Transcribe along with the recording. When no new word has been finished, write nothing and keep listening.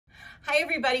Hi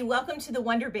everybody, welcome to the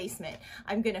Wonder Basement.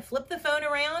 I'm gonna flip the phone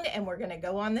around and we're gonna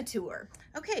go on the tour.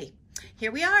 Okay,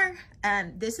 here we are.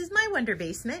 This is my Wonder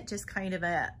Basement, just kind of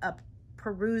a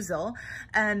perusal.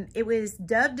 It was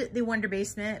dubbed the Wonder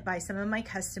Basement by some of my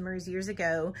customers years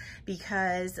ago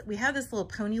because we have this little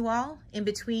pony wall in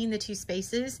between the two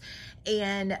spaces,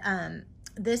 and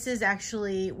this is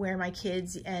actually where my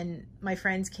kids and my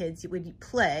friends' kids would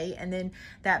play. And then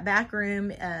that back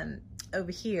room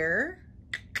over here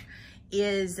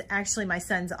is actually my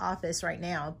son's office right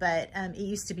now, but it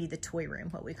used to be the toy room,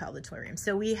 what we call the toy room.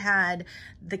 So we had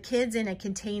the kids in a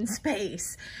contained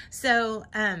space. So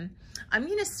I'm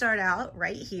gonna start out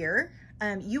right here.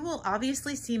 You will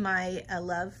obviously see my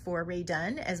love for Ray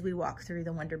Dunn as we walk through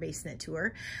the Wonder Basement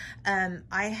tour.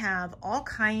 I have all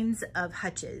kinds of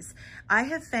hutches. I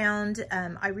have found,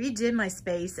 I redid my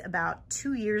space about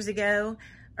 2 years ago,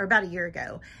 or about a year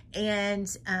ago,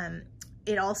 and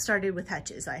it all started with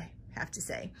hutches, I have to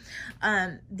say.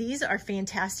 These are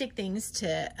fantastic things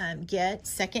to get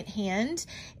secondhand,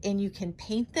 and you can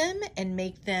paint them and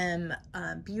make them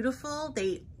beautiful.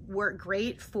 They work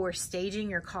great for staging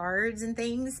your cards and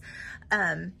things.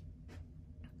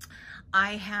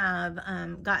 I have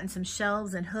gotten some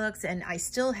shelves and hooks, and I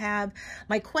still have,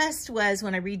 my quest was,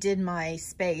 when I redid my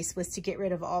space, was to get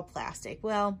rid of all plastic.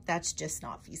 Well, that's just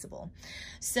not feasible.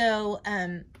 So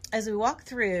as we walk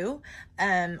through,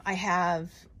 I have,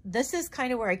 this is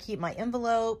kind of where I keep my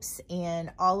envelopes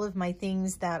and all of my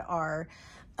things that are,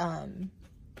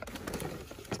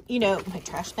 you know, my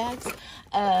trash bags.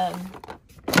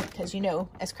 Because, you know,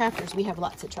 as crafters, we have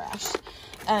lots of trash.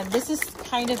 This is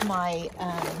kind of my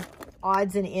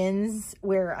odds and ends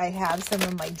where I have some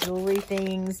of my jewelry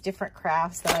things, different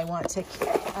crafts that I want to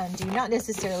do, not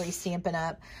necessarily Stampin'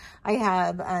 Up. I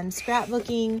have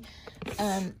scrapbooking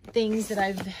things that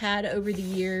I've had over the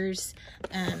years.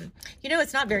 You know,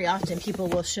 it's not very often people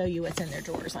will show you what's in their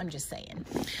drawers. I'm just saying.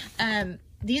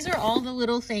 These are all the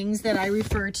little things that I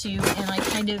refer to, and I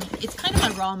it's kind of my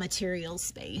raw materials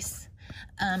space.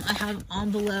 I have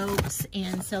envelopes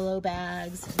and cello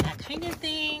bags and that kind of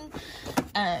thing.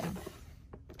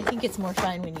 I think it's more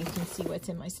fun when you can see what's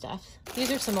in my stuff.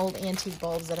 These are some old antique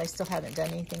bulbs that I still haven't done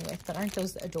anything with, but aren't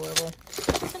those adorable?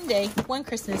 Someday, one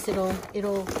Christmas,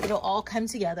 it'll all come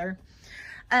together.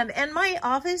 And my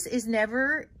office is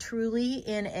never truly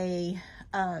in a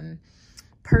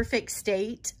perfect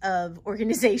state of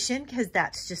organization, because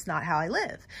that's just not how I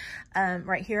live.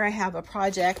 Right here I have a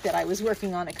project that I was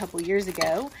working on a couple years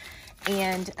ago,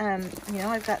 and you know,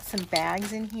 I've got some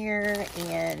bags in here,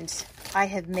 and I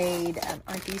have made,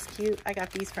 aren't these cute? I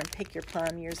got these from Pick Your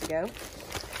Plum years ago.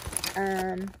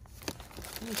 Let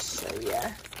me show you.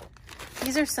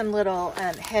 These are some little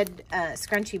head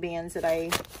scrunchie bands that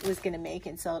I was going to make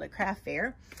and sell at a craft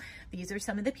fair. These are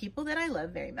some of the people that I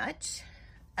love very much.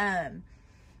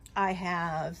 I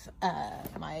have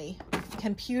my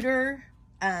computer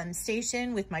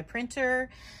station with my printer.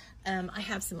 I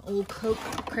have some old Coke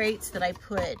crates that I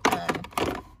put,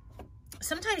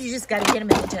 sometimes you just got to get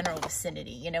them in the general vicinity,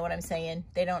 you know what I'm saying?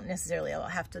 They don't necessarily all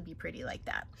have to be pretty like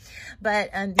that. But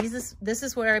this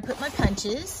is where I put my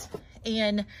punches.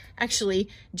 And actually,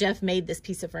 Jeff made this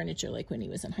piece of furniture like when he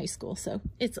was in high school. So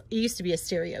it used to be a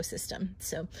stereo system.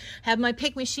 So have my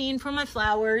pick machine for my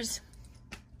flowers.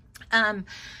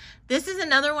 This is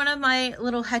another one of my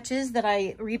little hutches that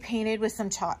I repainted with some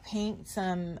chalk paint,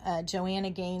 some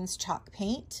Joanna Gaines chalk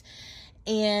paint.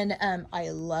 And I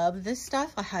love this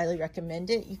stuff. I highly recommend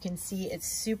it. You can see it's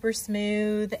super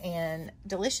smooth and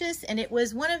delicious. And it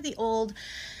was one of the old,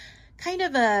 kind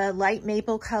of a light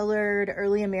maple colored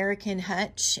early American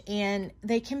hutch. And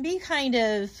they can be kind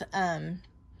of, I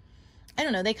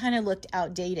don't know, they kind of looked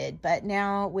outdated. But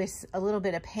now with a little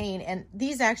bit of paint, and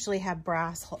these actually have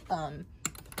brass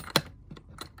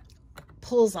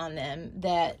pulls on them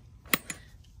that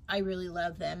I really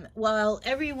love them. While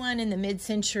everyone in the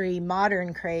mid-century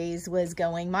modern craze was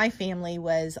going, my family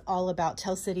was all about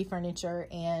Tell City furniture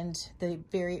and the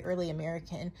very early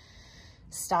American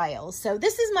styles. So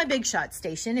this is my Big Shot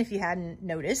station, if you hadn't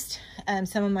noticed.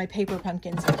 Some of my paper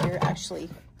pumpkins are here. Actually,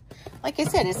 like I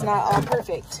said, it's not all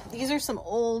perfect. These are some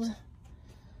old,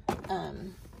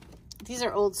 these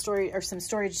are old storage, or some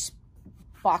storage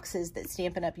boxes that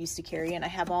Stampin' Up! Used to carry, and I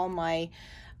have all my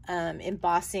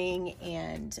embossing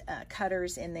and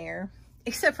cutters in there,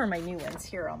 except for my new ones.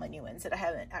 Here are all my new ones that I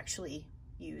haven't actually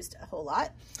used a whole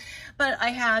lot. But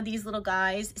I have these little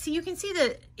guys. So you can see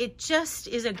that it just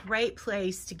is a great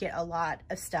place to get a lot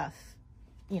of stuff,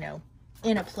 you know,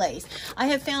 in a place. I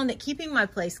have found that keeping my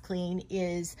place clean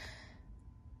is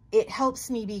it helps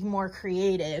me be more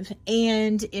creative,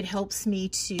 and it helps me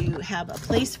to have a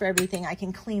place for everything. I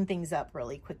can clean things up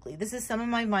really quickly. This is some of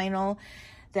my vinyl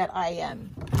that I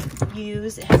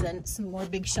use. It has some more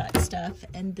big shot stuff,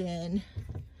 and then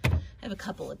I have a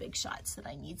couple of big shots that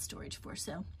I need storage for.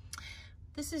 So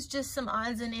this is just some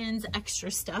odds and ends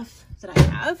extra stuff that I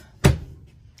have.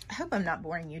 I hope I'm not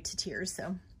boring you to tears.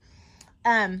 So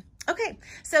okay,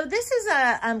 so this is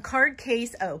a card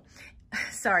case. Oh,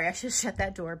 sorry, I should shut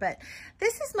that door, but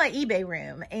this is my eBay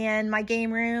room and my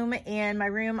game room and my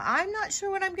room I'm not sure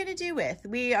what I'm going to do with.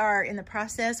 We are in the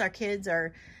process. Our kids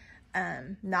are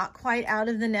not quite out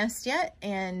of the nest yet,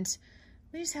 and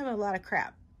we just have a lot of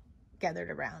crap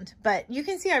gathered around. But you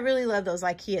can see I really love those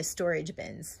IKEA storage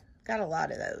bins. Got a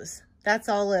lot of those. That's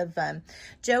all of,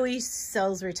 Joey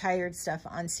sells retired stuff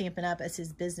on Stampin' Up! As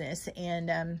his business,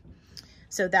 and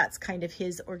so that's kind of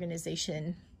his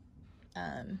organization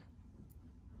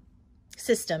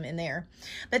system in there.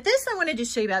 But this I wanted to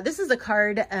show you about. This is a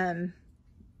card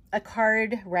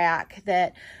rack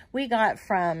that we got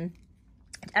from,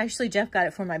 actually Jeff got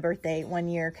it for my birthday one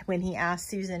year when he asked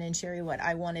Susan and Sherry what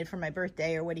I wanted for my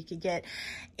birthday or what he could get,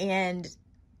 and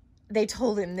they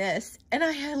told him this, and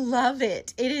I love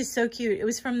it. It is so cute. It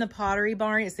was from the Pottery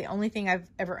Barn. It's the only thing I've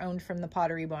ever owned from the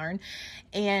Pottery Barn.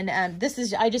 And this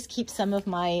is, I just keep some of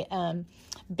my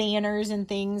banners and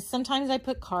things. Sometimes I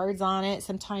put cards on it.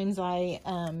 Sometimes I,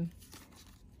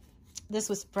 this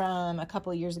was from a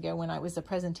couple of years ago when I was a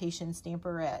presentation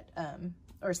stamper at,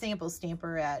 or sample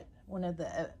stamper at one of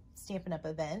the Stampin' Up!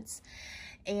 Events.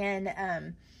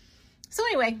 And, so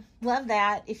anyway, love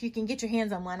that. If you can get your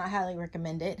hands on one, I highly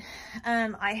recommend it.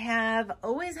 I have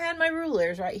always had my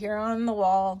rulers right here on the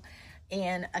wall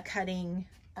and a cutting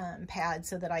pad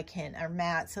so that I can, or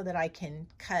mat, so that I can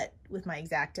cut with my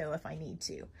X-Acto if I need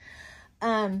to.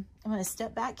 I'm going to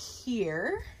step back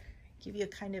here, give you a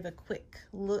kind of a quick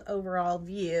look, overall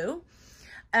view.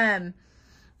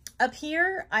 Up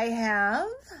here I have,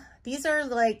 these are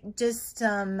like just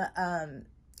some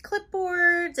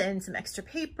clipboards and some extra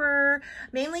paper.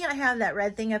 Mainly I have that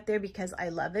red thing up there because I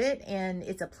love it, and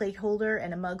it's a plate holder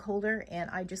and a mug holder, and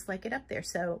I just like it up there,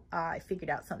 so I figured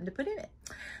out something to put in it.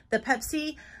 The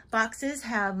Pepsi boxes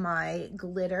have my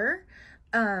glitter,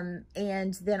 and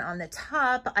then on the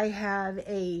top I have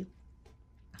a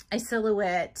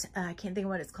silhouette, I can't think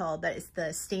of what it's called, but it's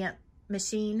the stamp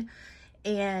machine,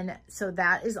 and so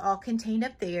that is all contained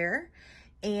up there.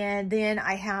 And then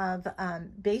I have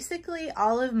basically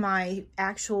all of my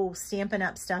actual Stampin'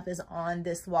 Up! Stuff is on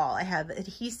this wall. I have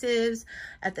adhesives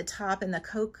at the top in the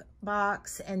Coke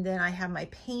box, and then I have my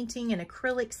painting and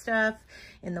acrylic stuff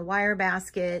in the wire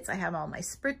baskets. I have all my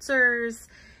spritzers,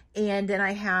 and then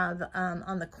I have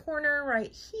on the corner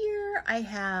right here, I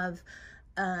have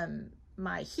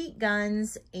my heat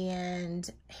guns and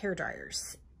hair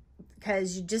dryers.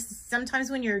 Because you just, sometimes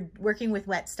when you're working with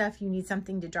wet stuff, you need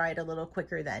something to dry it a little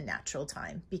quicker than natural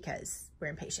time because we're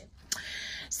impatient.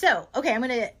 So, okay, I'm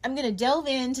gonna delve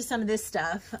into some of this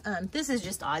stuff. This is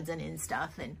just odds and ends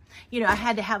stuff, and you know, I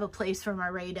had to have a place for my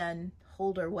Ray Dunn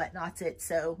holder whatnots it,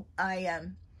 so I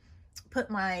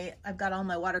I've got all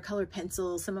my watercolor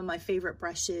pencils, some of my favorite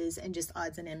brushes, and just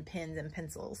odds and end pens and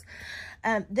pencils.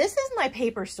 This is my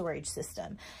paper storage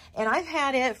system, and I've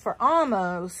had it for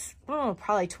almost,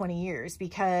 probably 20 years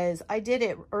because I did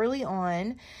it early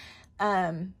on.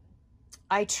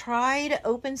 I tried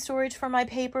open storage for my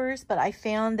papers, but I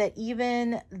found that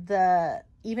even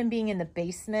being in the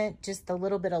basement, just the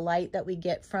little bit of light that we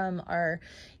get from our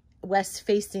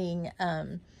west-facing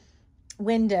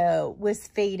window was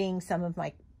fading some of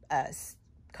my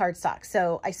cardstock.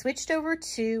 So I switched over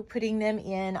to putting them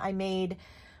in. I made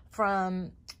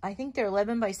from, I think they're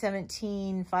 11 by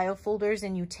 17 file folders,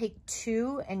 and you take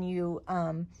two and you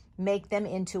make them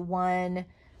into one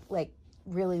like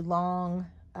really long,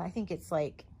 I think it's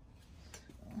like,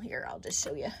 here, I'll just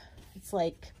show you. It's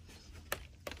like,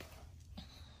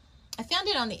 I found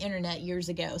it on the internet years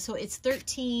ago. So it's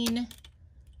 13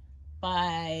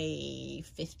 by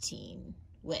 15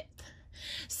 width.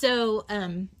 So,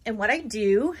 and what I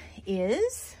do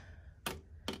is,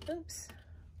 oops.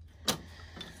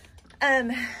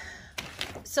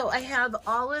 So I have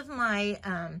all of my,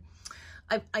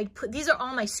 I put, these are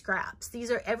all my scraps.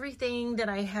 These are everything that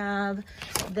I have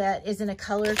that is in a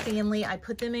color family. I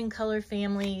put them in color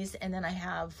families, and then I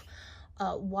have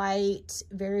white,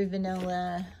 very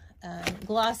vanilla,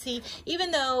 glossy.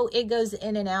 Even though it goes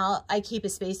in and out, I keep a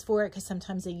space for it because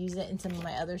sometimes I use it in some of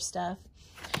my other stuff.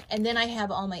 And then I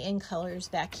have all my end colors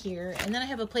back here. And then I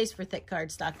have a place for thick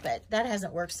cardstock, but that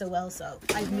hasn't worked so well. So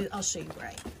I'll show you where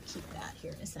I keep that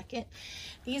here in a second.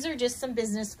 These are just some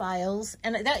business files.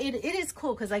 And it is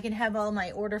cool because I can have all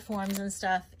my order forms and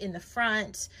stuff in the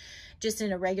front, just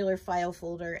in a regular file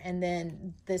folder. And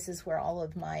then this is where all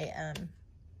of my,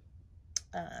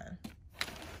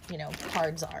 you know,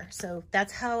 cards are. So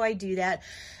that's how I do that.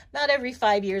 About every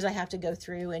 5 years I have to go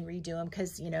through and redo them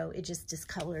because, you know, it just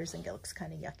discolors and looks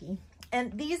kind of yucky.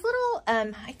 And these little,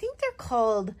 I think they're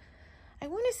called, I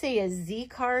want to say a Z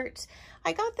cart.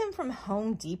 I got them from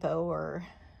Home Depot or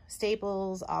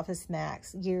Staples, Office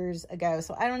Max years ago.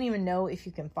 So I don't even know if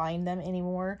you can find them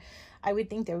anymore. I would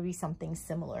think there would be something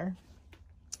similar.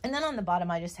 And then on the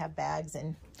bottom, I just have bags,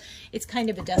 and it's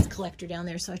kind of a dust collector down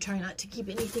there, so I try not to keep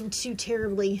anything too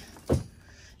terribly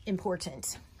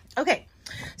important. Okay,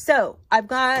 so I've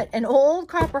got an old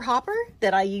copper hopper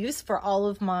that I use for all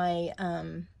of my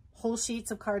whole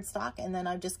sheets of cardstock, and then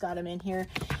I've just got them in here.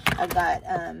 I've got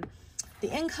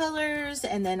the end colors,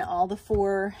 and then all the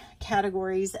 4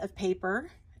 categories of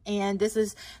paper. And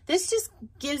this just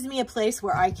gives me a place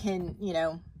where I can, you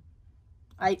know,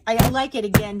 I like it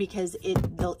again because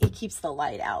it keeps the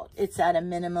light out. It's at a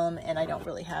minimum, and I don't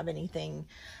really have anything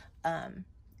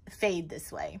fade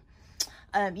this way.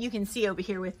 You can see over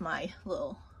here with my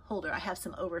little holder, I have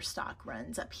some overstock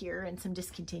runs up here and some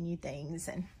discontinued things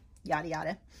and yada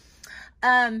yada.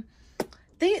 I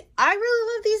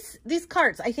really love these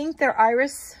cards. I think they're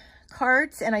iris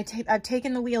cards, and I've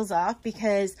taken the wheels off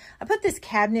because I put this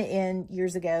cabinet in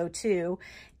years ago too,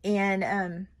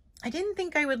 and I didn't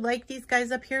think I would like these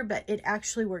guys up here, but it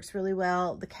actually works really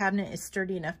well. The cabinet is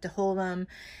sturdy enough to hold them,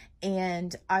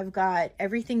 and I've got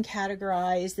everything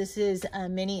categorized. This is a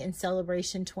Mini in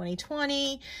Celebration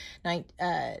 2020,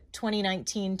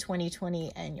 2019,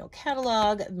 2020 annual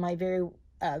catalog. My very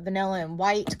vanilla and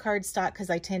white cardstock because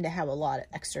I tend to have a lot of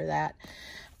extra of that.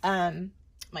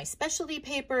 My specialty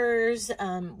papers,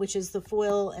 which is the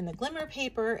foil and the glimmer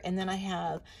paper, and then I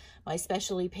have my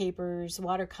specialty papers,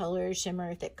 watercolor,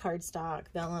 shimmer, thick cardstock,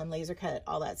 vellum, laser cut,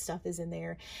 all that stuff is in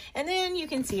there. And then you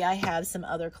can see I have some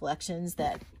other collections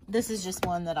that, this is just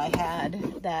one that I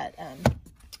had that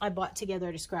I bought together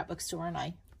at a scrapbook store, and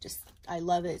I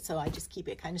love it, so I just keep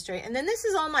it kind of straight. And then this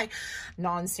is all my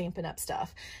non-Stampin' Up!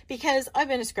 Stuff, because I've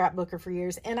been a scrapbooker for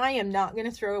years, and I am not going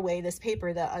to throw away this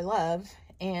paper that I love,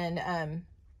 and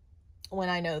when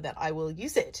I know that I will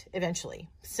use it eventually.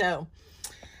 So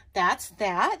that's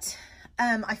that.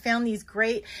 I found these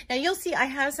great. Now you'll see I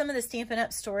have some of the Stampin'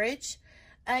 Up! Storage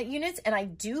units, and I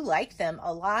do like them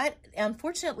a lot.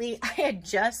 Unfortunately, I had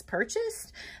just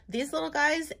purchased these little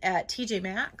guys at TJ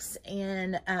Maxx,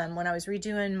 and when I was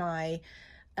redoing my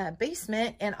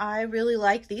basement, and I really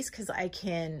like these because I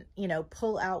can, you know,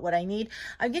 pull out what I need.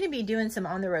 I'm going to be doing some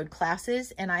on-the-road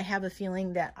classes, and I have a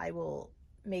feeling that I will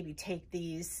maybe take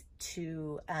these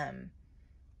to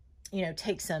you know,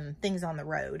 take some things on the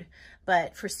road.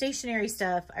 But for stationary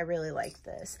stuff, I really like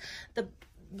this. The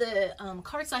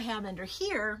cards I have under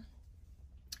here,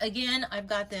 again, I've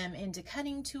got them into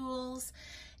cutting tools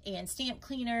and stamp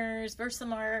cleaners,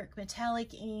 Versamark,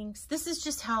 metallic inks. This is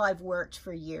just how I've worked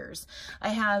for years. I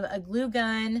have a glue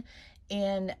gun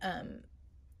and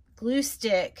glue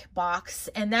stick box,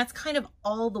 and that's kind of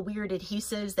all the weird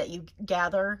adhesives that you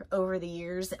gather over the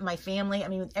years. My family, I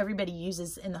mean, everybody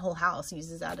uses in the whole house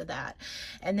uses out of that.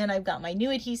 And then I've got my new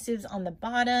adhesives on the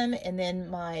bottom, and then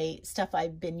my stuff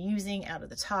I've been using out of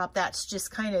the top. That's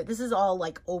just kind of, this is all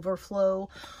like overflow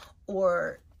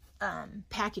or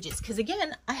packages, because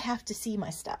again, I have to see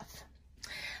my stuff.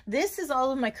 This is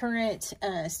all of my current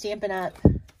Stampin' Up!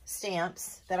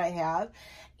 Stamps that I have,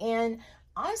 and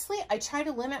honestly, I try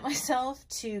to limit myself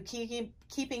to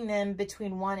keeping them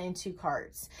between 1 and 2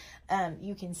 cards.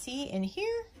 You can see in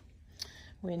here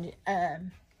when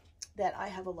that I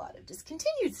have a lot of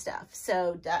discontinued stuff.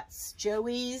 So that's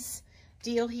Joey's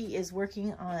deal. He is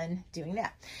working on doing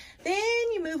that. Then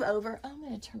you move over. Oh, I'm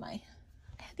going to turn I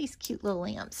have these cute little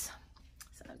lamps.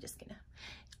 So I'm just going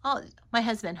to, my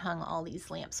husband hung all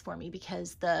these lamps for me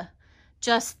because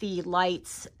just the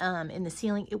lights in the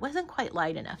ceiling, it wasn't quite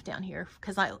light enough down here,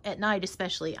 because at night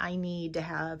especially, I need to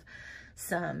have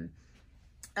some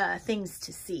things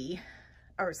to see,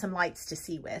 or some lights to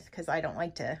see with, because I don't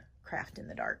like to craft in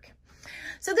the dark.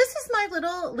 So this is my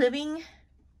little living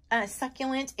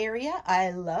succulent area. I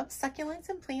love succulents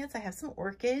and plants. I have some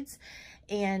orchids,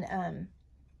 and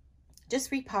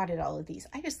just repotted all of these.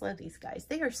 I just love these guys.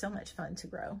 They are so much fun to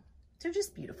grow. They're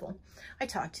just beautiful. I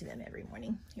talk to them every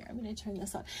morning. Here, I'm going to turn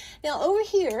this on. Now over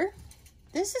here,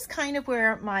 this is kind of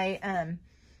where my,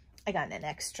 I got an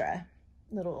extra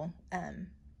little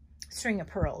string of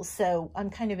pearls. So I'm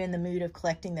kind of in the mood of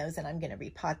collecting those, and I'm going to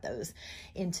repot those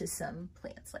into some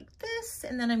plants like this.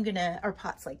 And then I'm going to, or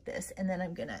pots like this. And then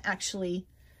I'm going to actually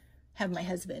have my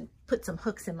husband put some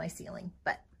hooks in my ceiling,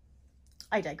 but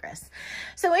I digress.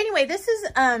 So anyway, this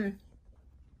is,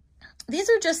 these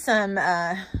are just some,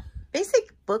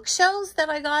 basic bookshelves that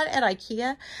I got at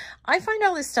IKEA. I find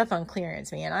all this stuff on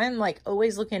clearance, man. I'm like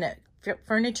always looking at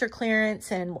furniture clearance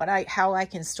and how I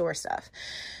can store stuff.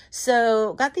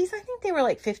 So got these, I think they were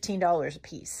like $15 a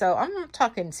piece. So I'm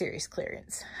talking serious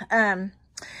clearance.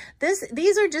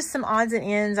 These are just some odds and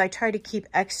ends. I try to keep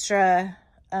extra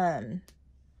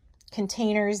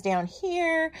containers down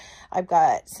here. I've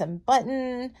got some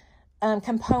button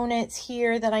components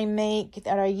here that I make,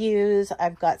 that I use.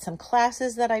 I've got some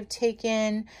classes that I've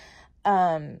taken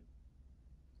on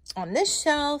this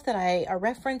shelf that are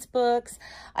reference books.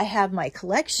 I have my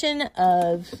collection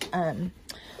of,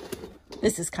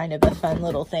 this is kind of a fun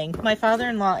little thing. My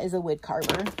father-in-law is a wood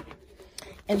carver.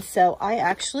 And so I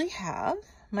actually have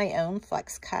my own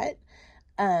flex cut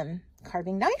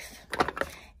carving knife.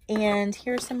 And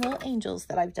here's some little angels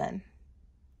that I've done.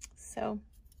 So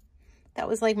that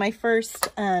was like my first,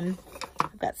 I've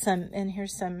got some, and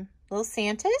here's some little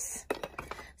Santas.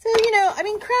 So, you know, I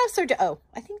mean, crafts are, oh,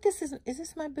 I think this is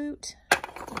this my boot? I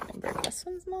don't remember if this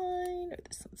one's mine or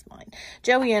this one's mine.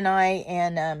 Joey and I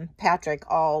and Patrick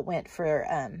all went for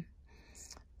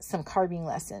some carving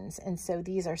lessons. And so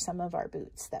these are some of our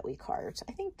boots that we carved.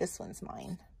 I think this one's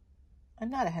mine. I'm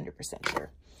not 100%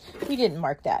 sure. We didn't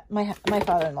mark that. My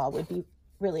father-in-law would be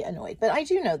really annoyed, but I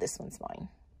do know this one's mine.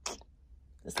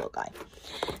 This little guy.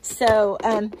 So,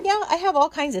 yeah, I have all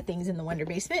kinds of things in the Wonder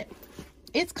Basement.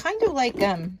 It's kind of like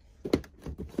a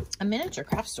miniature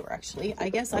craft store, actually. I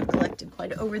guess I've collected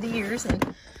quite over the years,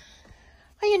 and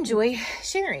I enjoy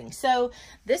sharing. So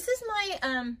this is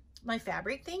my my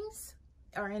fabric things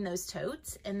are in those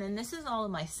totes, and then this is all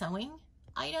of my sewing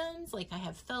items. Like I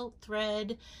have felt,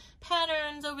 thread,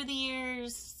 patterns over the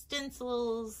years,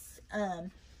 stencils.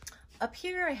 Up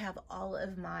here I have all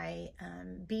of my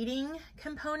beading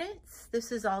components.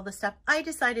 This is all the stuff. I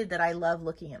decided that I love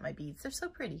looking at my beads. They're so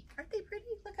pretty. Aren't they pretty?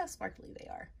 Look how sparkly they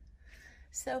are.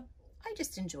 So I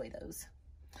just enjoy those.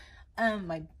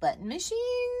 My button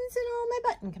machines and all my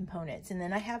button components. And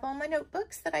then I have all my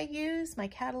notebooks that I use, my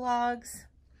catalogs.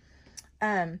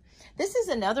 This is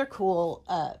another cool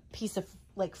piece of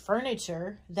like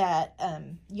furniture that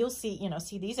you'll see,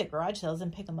 see these at garage sales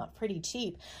and pick them up pretty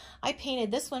cheap. I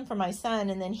painted this one for my son,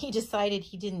 and then he decided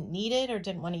he didn't need it or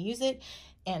didn't want to use it.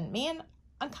 And man,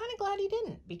 I'm kind of glad he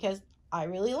didn't, because I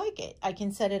really like it. I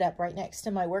can set it up right next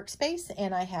to my workspace,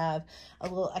 and I have a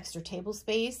little extra table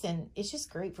space, and it's just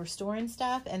great for storing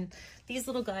stuff. And these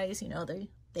little guys,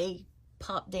 they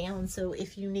pop down, so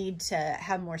if you need to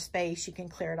have more space, you can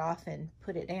clear it off and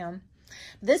put it down.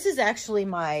 This is actually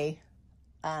my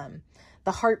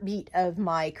the heartbeat of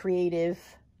my creative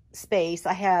space.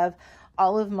 I have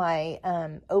all of my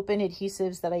open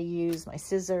adhesives that I use, my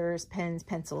scissors, pens,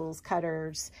 pencils,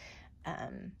 cutters,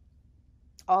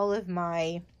 all of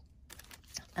my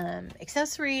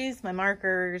accessories, my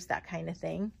markers, that kind of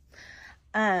thing.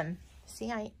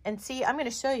 See, I'm going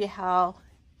to show you how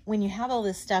when you have all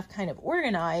this stuff kind of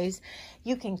organized,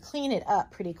 you can clean it up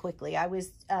pretty quickly. I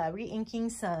was re-inking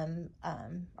some,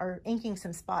 or inking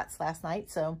some spots last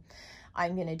night, so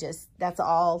I'm going to that's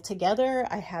all together.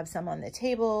 I have some on the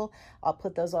table. I'll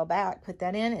put those all back, put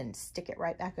that in, and stick it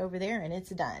right back over there, and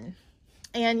it's done.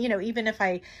 And, even if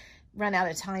I run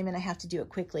out of time and I have to do it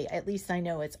quickly, at least I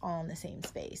know it's all in the same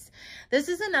space. This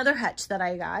is another hutch that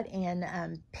I got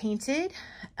and painted.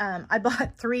 I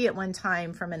bought 3 at one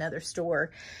time from another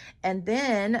store, and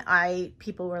then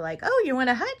people were like, oh, you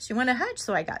want a hutch? You want a hutch?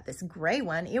 So I got this gray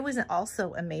one. It was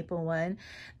also a maple one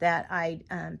that I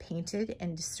painted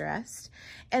and distressed.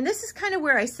 And this is kind of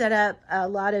where I set up a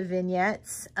lot of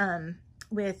vignettes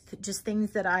with just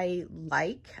things that I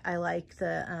like. I like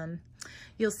the,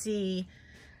 you'll see,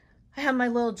 I have my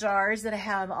little jars that I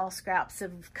have all scraps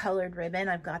of colored ribbon.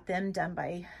 I've got them done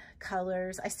by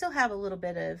colors. I still have a little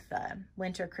bit of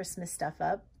winter Christmas stuff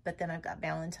up, but then I've got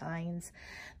Valentine's.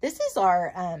 This is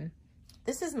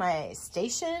this is my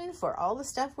station for all the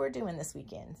stuff we're doing this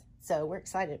weekend. So we're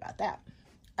excited about that.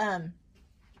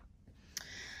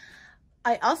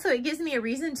 It gives me a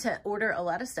reason to order a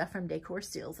lot of stuff from Decor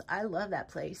Steals. I love that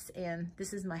place, and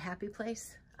this is my happy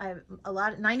place.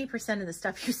 90% of the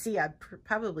stuff you see, I've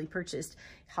probably purchased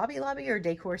Hobby Lobby or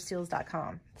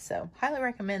decorsteals.com. So highly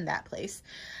recommend that place.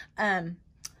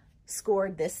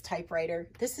 Scored this typewriter.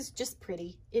 This is just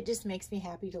pretty. It just makes me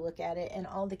happy to look at it. And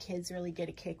all the kids really get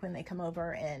a kick when they come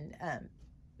over and,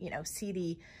 see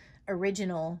the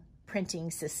original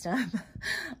printing system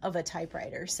of a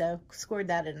typewriter. So scored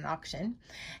that at an auction.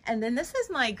 And then this is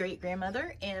my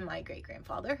great-grandmother and my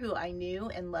great-grandfather, who I knew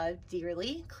and loved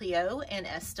dearly, Cleo and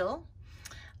Estelle.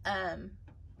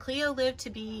 Cleo lived to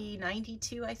be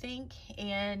 92, I think.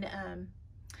 And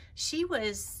she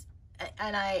was,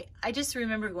 and I just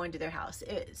remember going to their house.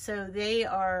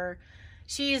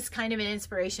 She is kind of an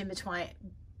inspiration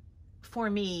for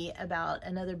me about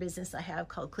another business I have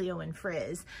called Cleo and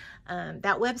Frizz.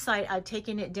 That website, I've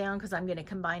taken it down because I'm going to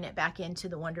combine it back into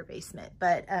the Wonder Basement.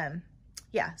 But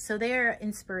yeah, so they're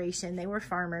inspiration. They were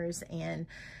farmers, and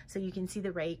so you can see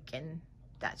the rake, and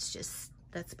that's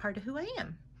part of who I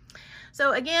am.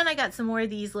 So again, I got some more of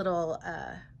these little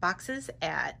boxes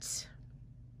at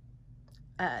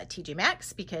TJ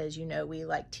Maxx, because you know we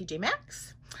like TJ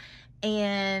Maxx.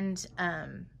 And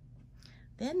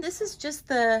then this is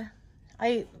just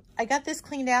I got this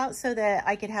cleaned out so that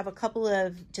I could have a couple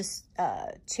of just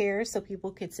chairs so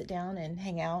people could sit down and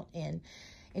hang out and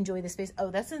enjoy the space.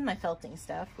 Oh, this is my felting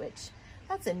stuff, which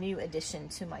that's a new addition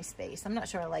to my space. I'm not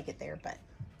sure I like it there, but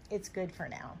it's good for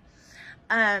now.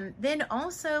 Then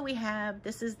also we have,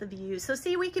 this is the view. So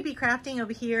see, we could be crafting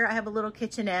over here. I have a little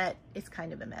kitchenette. It's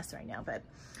kind of a mess right now, but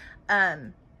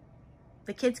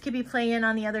the kids could be playing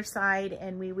on the other side,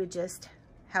 and we would just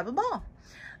have a ball.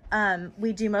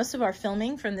 We do most of our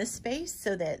filming from this space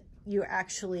so that you're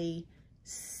actually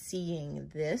seeing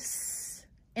this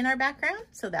in our background.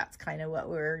 So that's kind of what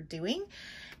we're doing.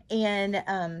 And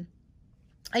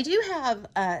I do have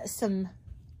some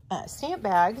stamp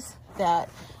bags that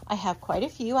I have quite a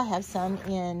few. I have some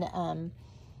in,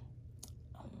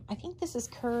 I think this is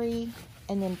Curry,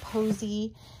 and then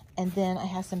Posy, and then I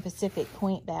have some Pacific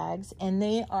Point bags, and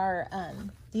they are,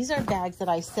 these are bags that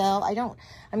I sell.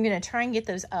 I'm going to try and get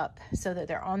those up so that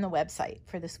they're on the website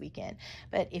for this weekend.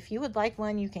 But if you would like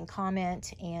one, you can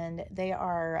comment, and they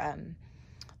are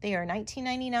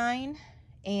 $19.99,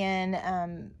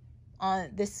 and on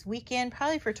this weekend,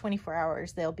 probably for 24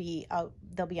 hours, they'll be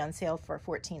on sale for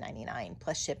 $14.99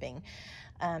 plus shipping.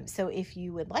 So if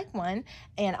you would like one,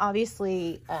 and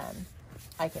obviously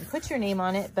I can put your name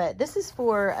on it, but this is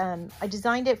for, I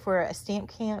designed it for a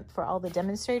stamp camp for all the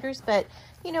demonstrators, but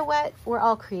you know what? We're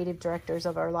all creative directors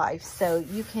of our life, so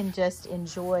you can just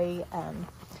enjoy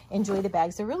the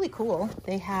bags. They're really cool.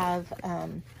 They have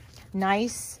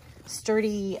nice,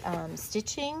 sturdy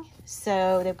stitching.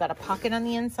 So they've got a pocket on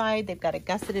the inside, they've got a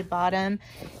gusseted bottom,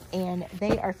 and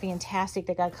they are fantastic.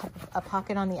 They got a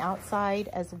pocket on the outside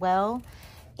as well.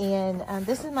 And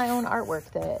this is my own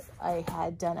artwork that I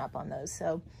had done up on those.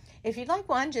 So if you'd like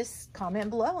one, just comment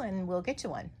below and we'll get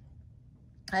you one.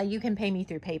 You can pay me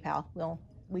through PayPal.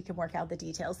 We can work out the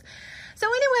details. So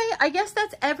anyway, I guess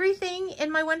that's everything in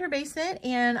my Wonder Basement,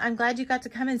 and I'm glad you got to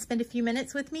come and spend a few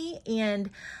minutes with me, and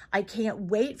I can't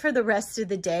wait for the rest of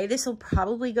the day. This will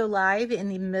probably go live in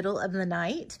the middle of the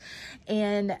night,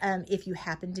 and if you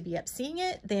happen to be up seeing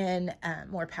it, then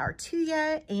more power to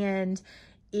you. And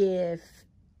if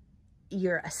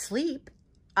you're asleep,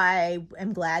 I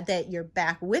am glad that you're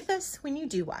back with us when you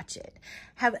do watch it.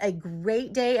 Have a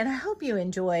great day, and I hope you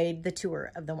enjoyed the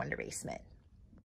tour of the Wonder Basement.